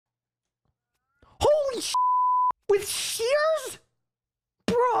With shears?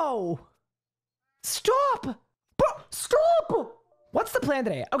 Bro! Stop! Bro, stop! What's the plan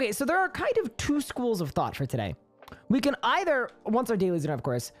today? Okay, so there are kind of two schools of thought for today. We can either, once our dailies are done, of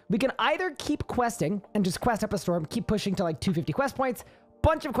course, we can either keep questing and just quest up a storm, keep pushing to like 250 quest points,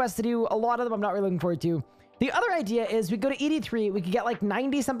 bunch of quests to do, a lot of them I'm not really looking forward to. The other idea is we go to ED3, we could get like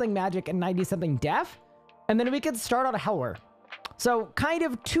 90 something magic and 90 something death, and then we could start on a Hellwar. So kind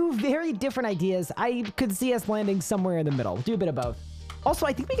of two very different ideas. I could see us landing somewhere in the middle. Do a bit of both. Also,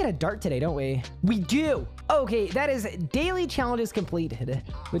 I think we get a dart today, don't we? We do. Okay, that is daily challenges completed,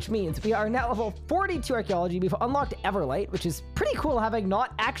 which means we are now level 42 archaeology. We've unlocked Everlight, which is pretty cool having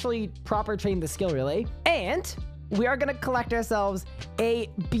not actually proper trained the skill really. And we are gonna collect ourselves a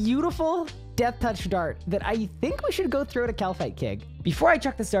beautiful Death Touch dart that I think we should go throw to Calphite King. Before I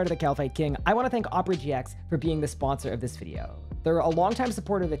chuck the start of the Calphite King, I wanna thank Opera GX for being the sponsor of this video. They're a longtime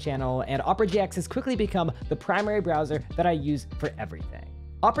supporter of the channel, and Opera GX has quickly become the primary browser that I use for everything.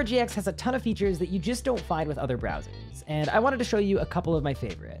 Opera GX has a ton of features that you just don't find with other browsers, and I wanted to show you a couple of my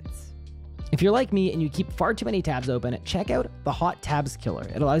favorites. If you're like me and you keep far too many tabs open, check out the Hot Tabs Killer.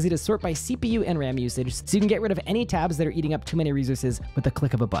 It allows you to sort by CPU and RAM usage, so you can get rid of any tabs that are eating up too many resources with the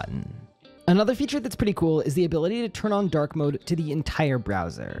click of a button. Another feature that's pretty cool is the ability to turn on dark mode to the entire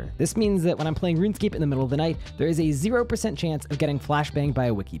browser. This means that when I'm playing RuneScape in the middle of the night, there is a 0% chance of getting flashbanged by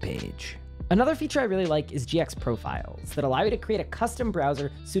a wiki page. Another feature I really like is GX profiles that allow you to create a custom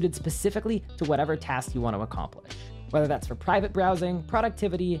browser suited specifically to whatever task you want to accomplish, whether that's for private browsing,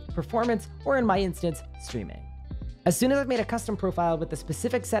 productivity, performance, or in my instance, streaming. As soon as I've made a custom profile with the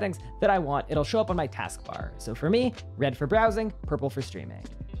specific settings that I want, it'll show up on my taskbar. So for me, red for browsing, purple for streaming.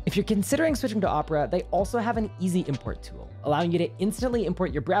 If you're considering switching to Opera, they also have an easy import tool, allowing you to instantly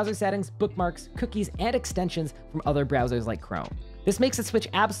import your browser settings, bookmarks, cookies, and extensions from other browsers like Chrome. This makes the switch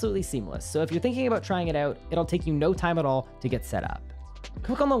absolutely seamless, so if you're thinking about trying it out, it'll take you no time at all to get set up.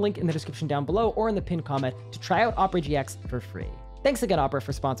 Click on the link in the description down below or in the pinned comment to try out Opera GX for free. Thanks again, Opera,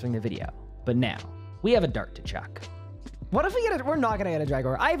 for sponsoring the video. But now, we have a dart to chuck. What if we get we're not gonna get a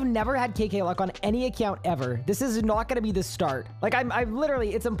Dragor. I've never had KK luck on any account ever. This is not gonna be the start. Like I'm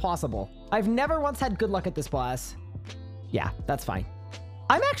literally, it's impossible. I've never once had good luck at this class. Yeah, that's fine.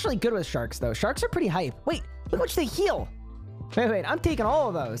 I'm actually good with sharks though. Sharks are pretty hype. Wait, look how much they heal. Wait, I'm taking all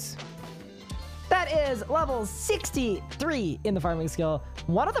of those. That is level 63 in the farming skill.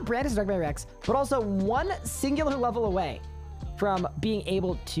 One of the brandest Dark Matter Rex, but also one singular level away from being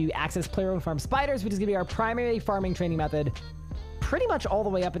able to access player-owned farm spiders, which is gonna be our primary farming training method pretty much all the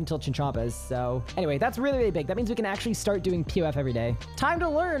way up until Chinchampas. So anyway, that's really, really big. That means we can actually start doing POF every day. Time to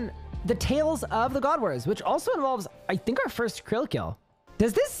learn the Tales of the God Wars, which also involves, I think, our first krill kill.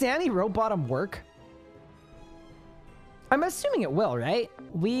 Does this Sammy rope bottom work? I'm assuming it will, right?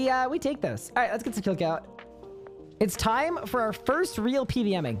 We take this. All right, let's get some kill count. It's time for our first real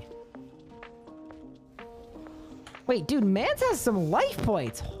PVMing. Wait, dude, Mans has some life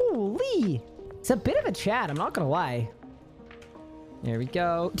points. Holy. It's a bit of a chat, I'm not gonna lie. There we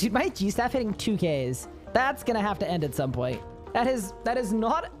go. Dude, my G-Staff hitting 2Ks. That's gonna have to end at some point. That is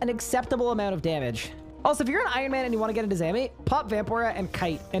not an acceptable amount of damage. Also, if you're an Ironman and you want to get into Zammy, pop Vampora and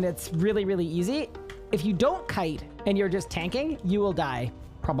kite, and it's really, really easy. If you don't kite and you're just tanking, you will die.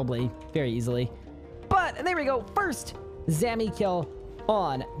 Probably very easily. But there we go. First Zammy kill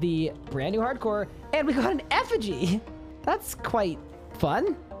on the brand new hardcore, and we got an effigy. That's quite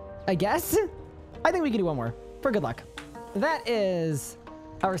fun, I guess. I think we can do one more for good luck. That is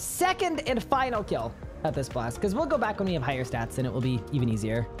our second and final kill at this blast, because we'll go back when we have higher stats and it will be even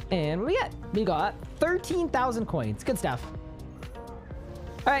easier. And what do we get? We got 13,000 coins. Good stuff.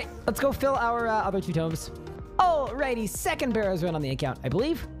 All right, let's go fill our other two tomes. Alrighty, second Barrows run on the account, I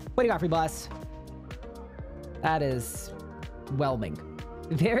believe. What do you got, free boss? That is whelming.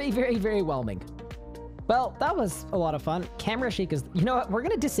 Very, very, very whelming. Well, that was a lot of fun. Camera shake is, you know what? We're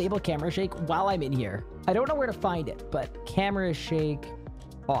gonna disable camera shake while I'm in here. I don't know where to find it, but camera shake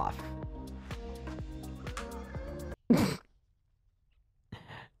off.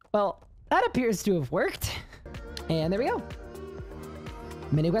 Well, that appears to have worked. And there we go.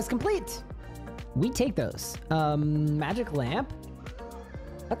 Mini quest complete. We take those. Magic lamp.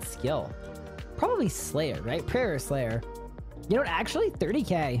 That's skill. Probably Slayer, right? Prayer or Slayer. You know what? Actually,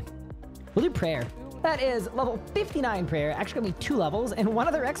 30k. We'll do Prayer. That is level 59 Prayer. Actually, gonna be 2 levels and one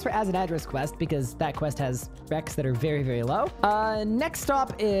other Rex for As an Address quest, because that quest has Rex that are very, very low. Next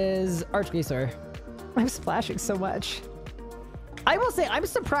stop is Archgreaser. I'm splashing so much. I will say, I'm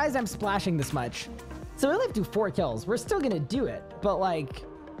surprised I'm splashing this much. So we only have to do 4 kills. We're still gonna do it, but like,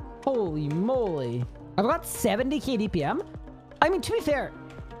 holy moly. I've got 70k DPM. I mean, to be fair,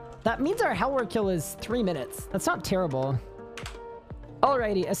 That means our hell kill is 3 minutes. That's not terrible.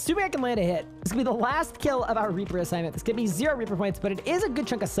 Alrighty, assuming I can land a hit, this is gonna be the last kill of our Reaper assignment. This could be 0 Reaper points, but it is a good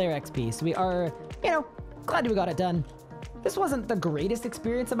chunk of Slayer XP. So we are, you know, glad we got it done. This wasn't the greatest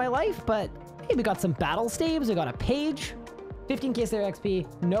experience of my life, but hey, we got some battle staves, we got a page, 15k Slayer XP,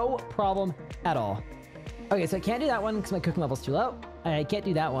 no problem at all. Okay, so I can't do that one because my cooking level's too low. I can't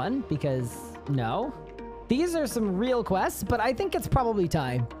do that one because no. These are some real quests, but I think it's probably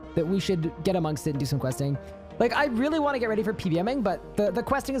time that we should get amongst it and do some questing. Like, I really want to get ready for PVMing, but the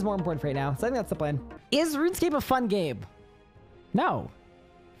questing is more important for right now. So I think that's the plan. Is RuneScape a fun game? No.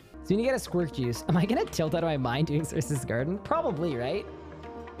 So you need to get a squirt juice. Am I going to tilt out of my mind doing Circe's Garden? Probably, right?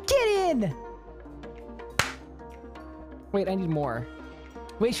 Get in! Wait, I need more.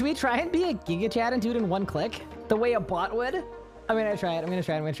 Wait, should we try and be a Giga Chat and do it in 1 click? The way a bot would? I'm going to try it. I'm going to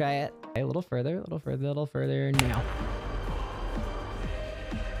try it. Okay, a little further, a little further, a little further. Now.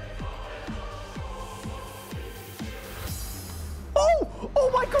 Oh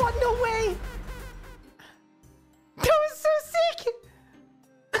my god, no way! That was so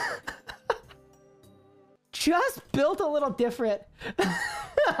sick! Just built a little different.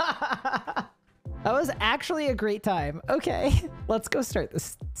 That was actually a great time. Okay, let's go start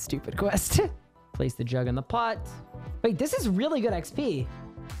this stupid quest. Place the jug in the pot. Wait, this is really good XP.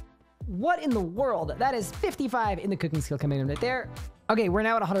 What in the world? That is 55 in the cooking skill coming in right there. Okay, we're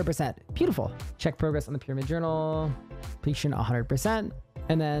now at 100%. Beautiful. Check progress on the pyramid journal. Completion 100%.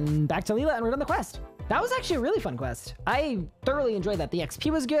 And then back to Leela and we're done the quest. That was actually a really fun quest. I thoroughly enjoyed that. The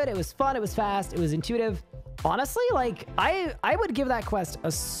XP was good. It was fun. It was fast. It was intuitive. Honestly, like I would give that quest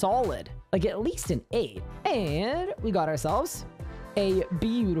a solid, like at least an 8. And we got ourselves a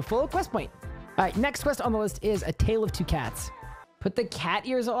beautiful quest point. All right, next quest on the list is A Tale of Two Cats. Put the cat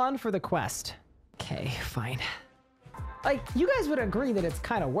ears on for the quest. Okay, fine. Like, you guys would agree that it's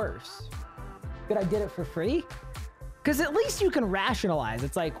kind of worse that I did it for free? Because at least you can rationalize.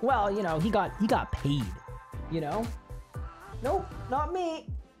 It's like, well, you know, he got paid, you know? Nope, not me.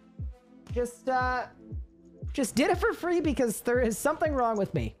 Just did it for free because there is something wrong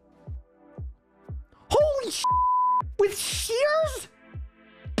with me. Holy sh! With shears?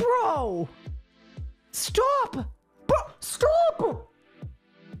 Bro! Stop! Bro, stop!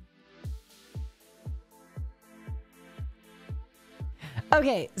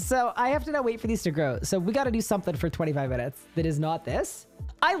 Okay, so I have to now wait for these to grow. So we got to do something for 25 minutes that is not this.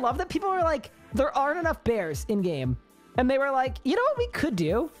 I love that people were like, there aren't enough bears in game. And they were like, you know what we could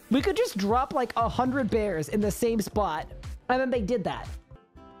do? We could just drop like 100 bears in the same spot. And then they did that.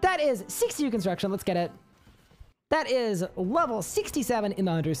 That is 60 construction. Let's get it. That is level 67 in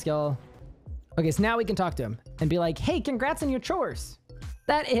the hunter skill. Okay, so now we can talk to him and be like, hey, congrats on your chores.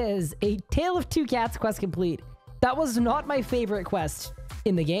 That is A Tale of Two Cats quest complete. That was not my favorite quest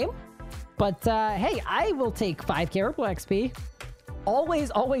in the game, but hey, I will take 5k Purple XP.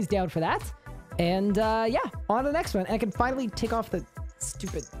 Always down for that. And yeah, on to the next one. And I can finally take off the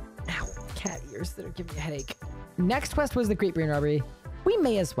stupid cat ears that are giving me a headache. Next quest was the Great Brain Robbery. We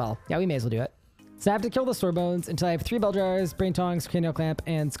may as well. Yeah, we may as well do it. So I have to kill the sword bones until I have 3 bell jars, brain tongs, cranial clamp,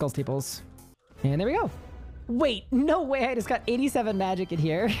 and skull staples. And there we go. Wait, no way. I just got 87 magic in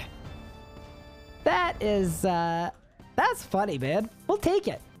here. That is, that's funny, man. We'll take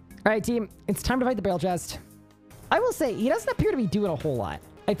it. All right, team, it's time to fight the barrel chest. I will say, he doesn't appear to be doing a whole lot.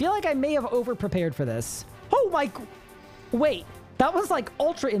 I feel like I may have over-prepared for this. Oh my, wait, that was like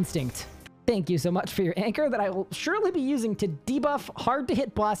Ultra Instinct. Thank you so much for your anchor that I will surely be using to debuff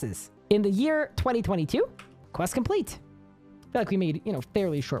hard-to-hit bosses. In the year 2022, quest complete. I feel like we made, you know,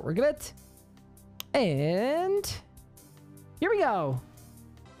 fairly short work of it. And here we go.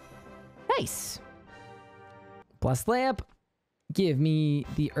 Nice. Plus lamp. Give me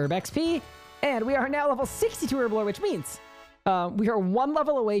the herb XP. And we are now level 62 herb lore, which means we are 1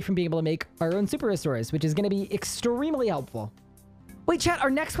 level away from being able to make our own super restores, which is going to be extremely helpful. Wait, chat, our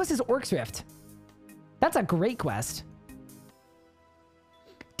next quest is Orc's Rift. That's a great quest.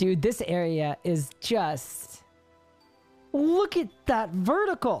 Dude, this area is just... Look at that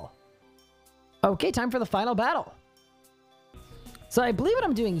vertical. Okay, time for the final battle. So I believe what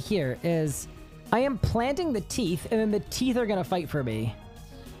I'm doing here is I am planting the teeth, and then the teeth are going to fight for me.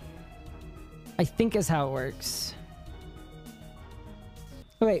 I think is how it works.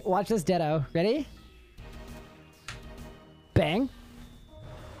 Wait, watch this Deado. Ready? Bang.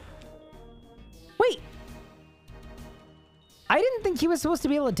 Wait. I didn't think he was supposed to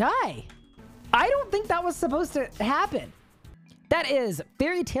be able to die. I don't think that was supposed to happen. That is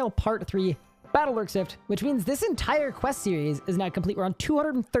Fairy Tale Part 3 Battle Orc's Rift, which means this entire quest series is now complete. We're on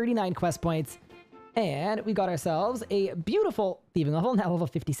 239 quest points. And we got ourselves a beautiful thieving level, now level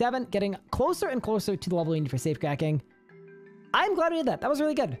 57, getting closer and closer to the level we need for safecracking. I'm glad we did that. That was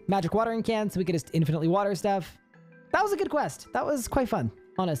really good. Magic watering can, so we could just infinitely water stuff. That was a good quest. That was quite fun,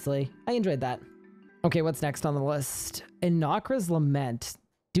 honestly. I enjoyed that. Okay, what's next on the list? Inakra's Lament.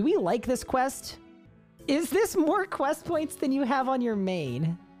 Do we like this quest? Is this more quest points than you have on your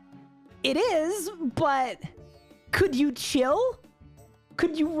main? It is, but could you chill?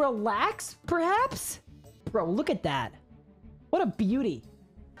 Could you relax, perhaps? Bro, look at that. What a beauty.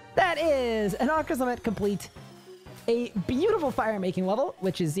 That is Inakra's Lament complete. A beautiful fire making level,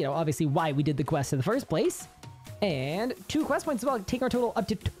 which is, obviously why we did the quest in the first place. And 2 quest points as well, taking our total up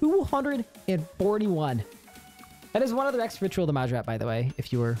to 241. That is one other extra ritual to Majrat, by the way,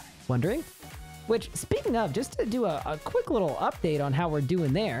 if you were wondering. Which, speaking of, just to do a quick little update on how we're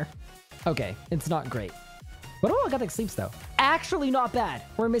doing there. Okay, it's not great. What about Gothic Sleeps, though? Actually not bad.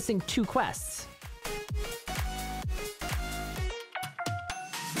 We're missing 2 quests.